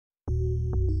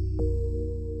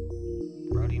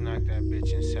Got that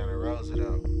bitch in Santa Rosa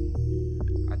though.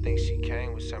 I think she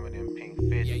came with some of them pink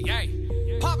 50s.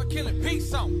 Yeah. Papa killing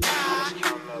peace on. I was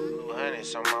counting up blue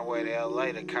hundreds on my way to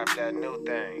LA to cop that new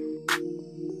thing.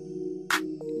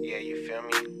 Yeah, you feel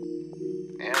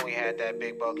me? And we had that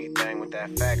big bulky thing with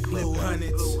that fat clip. Blue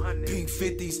hundreds, pink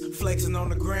 50s, flexing on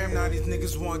the gram, now these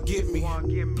niggas want to get me.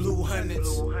 Blue hundreds,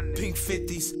 pink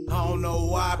 50s, I don't know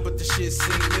why, but the shit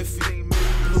seem iffy.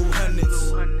 Blue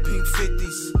hundreds, pink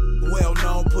 50s, well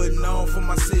known, putting on for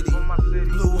my city.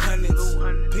 Blue hundreds,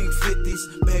 pink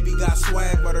 50s, baby got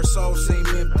swag, but her soul seem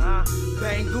empty.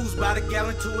 Bang goose by the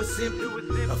gallon to a empty.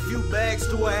 A few bags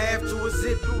to a half to a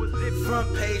zip.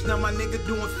 Front page, now my nigga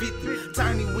doing 50.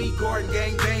 Tiny weed garden,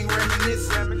 gang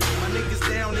reminiscing. My niggas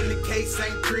down in the case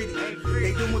ain't pretty.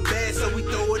 They doing bad, so we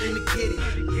throw it in the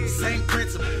kitty. Same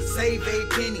principle, save a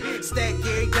penny. Stack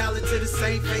every dollar to the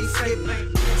same face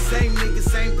skipping. Same niggas,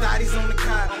 same thotties on the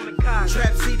cot.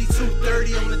 Trap CD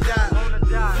 230 on the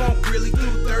dot. Funk really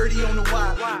 230 on the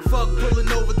wide. Fuck pulling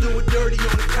over, do it dirty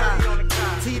on the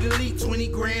cot. T the lead, 20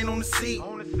 grand on the seat.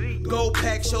 Gold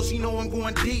pack show, she know I'm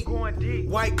going deep.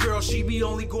 White girl, she be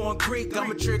only going Greek.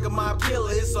 I'ma trigger my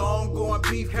killer, it's a ongoing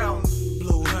beef count.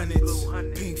 Blue hundreds,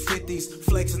 pink 50s,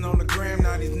 flexing on the gram,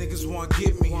 now these niggas want to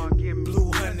get me.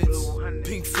 Blue hundreds,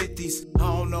 pink 50s, I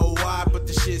don't know why, but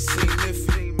the shit seem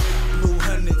iffy. Blue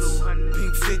hundreds,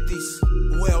 pink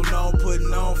 50s, well known,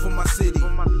 putting on for my city.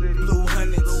 Blue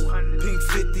hundreds, pink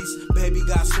 50s, baby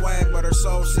got swag, but her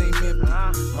soul seem empty.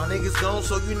 My niggas gone,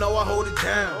 so you know I hold it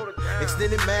down.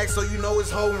 Extended max, so you know it's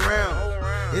holding round.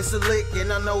 It's a lick,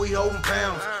 and I know he holding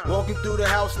pounds. Walking through the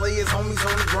house, lay his homies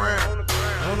on the ground.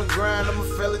 On the grind, I'ma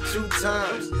fell it 2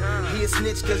 times. He a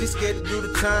snitch cause he scared to do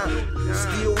the time.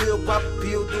 Steel wheel, pop a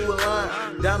pill, do a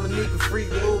line. Dominique a freak,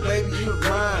 little baby, you the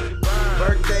grind.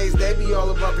 Birthdays, they be all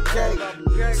about the cake.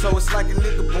 So it's like a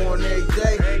nigga born every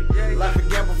day. Life a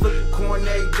gamble, flip a coin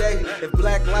every day. If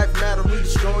black life matter, we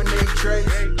destroying every trace.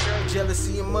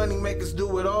 Jealousy and money make us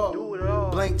do it all.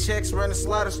 Blank checks, running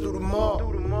sliders through the mall.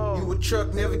 You a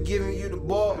truck, never giving you the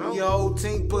ball. Your whole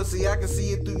team pussy, I can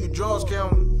see it through your drawers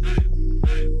counting.